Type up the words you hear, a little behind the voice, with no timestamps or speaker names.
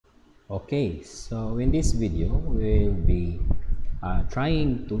Okay, so in this video, we'll be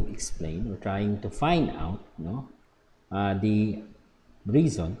trying to explain or trying to find out the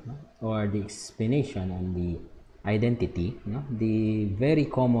reason or the explanation on the identity, the very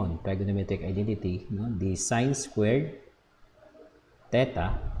common trigonometric identity, the sine squared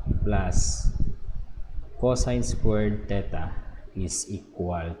theta plus cosine squared theta is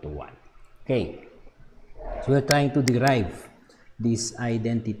equal to 1. Okay, so we're trying to derive this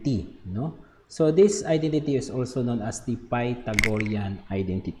identity, so this identity is also known as the Pythagorean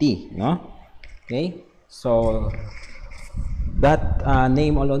identity, okay, so that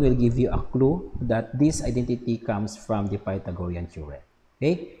name alone will give you a clue that this identity comes from the Pythagorean theorem.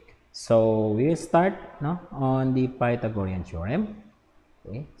 Okay, so we'll start on the Pythagorean theorem.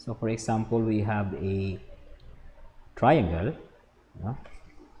 Okay, so for example, we have a triangle.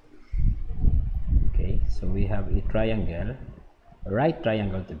 Okay, so we have a triangle, a right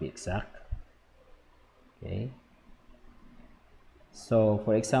triangle to be exact. Okay, so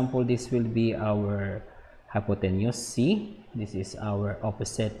for example, this will be our hypotenuse C. This is our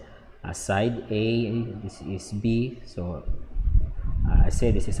opposite side A. This is B. So I say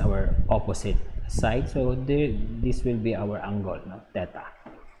this is our opposite side. So this will be our angle, theta.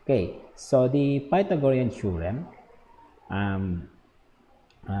 Okay, so the Pythagorean theorem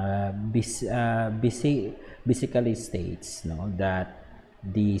basically states that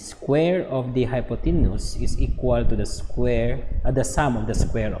the square of the hypotenuse is equal to the square, the sum of the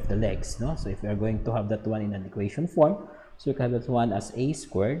square of the legs. So if we are going to have that one in an equation form, so we can have that one as a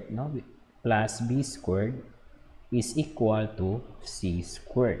squared plus b squared is equal to c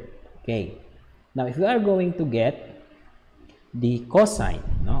squared. Okay, now if we are going to get the cosine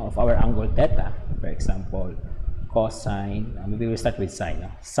of our angle theta, for example, cosine, maybe we'll start with sine.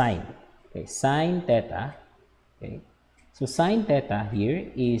 Sine, okay, sine theta. Okay, so sine theta here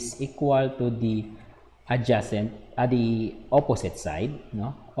is equal to the adjacent, the opposite side,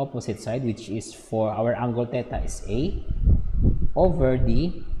 opposite side, which is for our angle theta is a over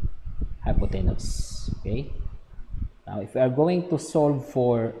the hypotenuse. Okay, now if we are going to solve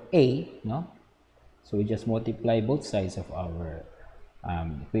for a, so we just multiply both sides of our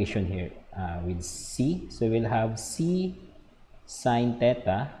equation here with c. So we'll have c sine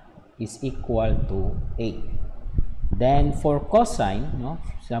theta is equal to a. Then for cosine, for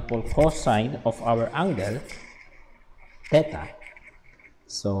example, cosine of our angle theta,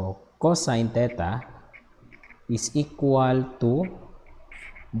 so cosine theta is equal to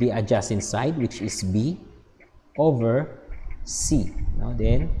the adjacent side, which is b, over c.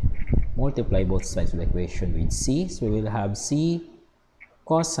 Then multiply both sides of the equation with c. So we will have c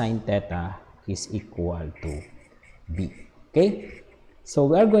cosine theta is equal to b. Okay, so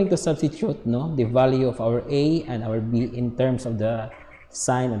we are going to substitute the value of our a and our b in terms of the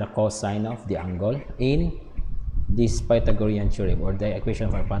sine and the cosine of the angle in this Pythagorean theorem, or the equation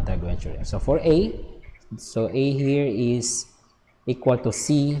of our Pythagorean theorem. So for a, so a here is equal to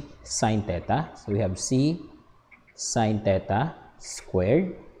c sine theta. So we have c sine theta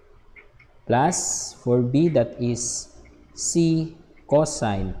squared plus for b, that is c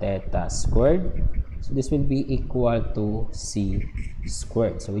cosine theta squared. So this will be equal to c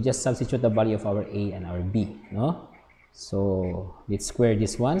squared. So we just substitute the value of our a and our b. So let's square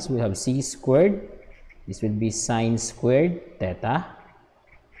this one. So we have c squared. This will be sine squared theta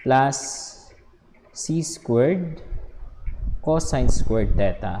plus c squared cosine squared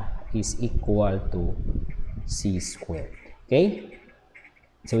theta is equal to c squared. Okay,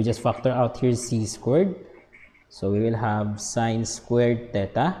 so we just factor out here c squared. So we will have sine squared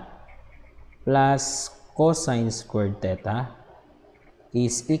theta plus cosine squared theta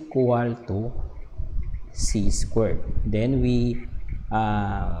is equal to c squared. Then we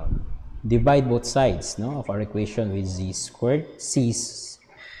divide both sides of our equation with z squared, c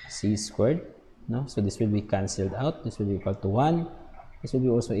squared. So this will be cancelled out. This will be equal to 1. This will be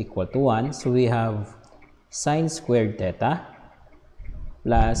also equal to 1. So we have sine squared theta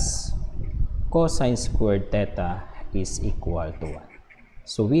plus cosine squared theta is equal to 1.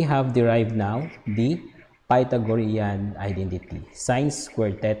 So we have derived now the Pythagorean identity. Sine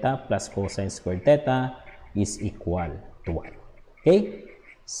squared theta plus cosine squared theta is equal to 1. Okay,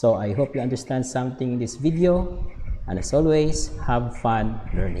 so I hope you understand something in this video, and as always, have fun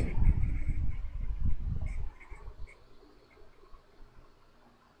learning.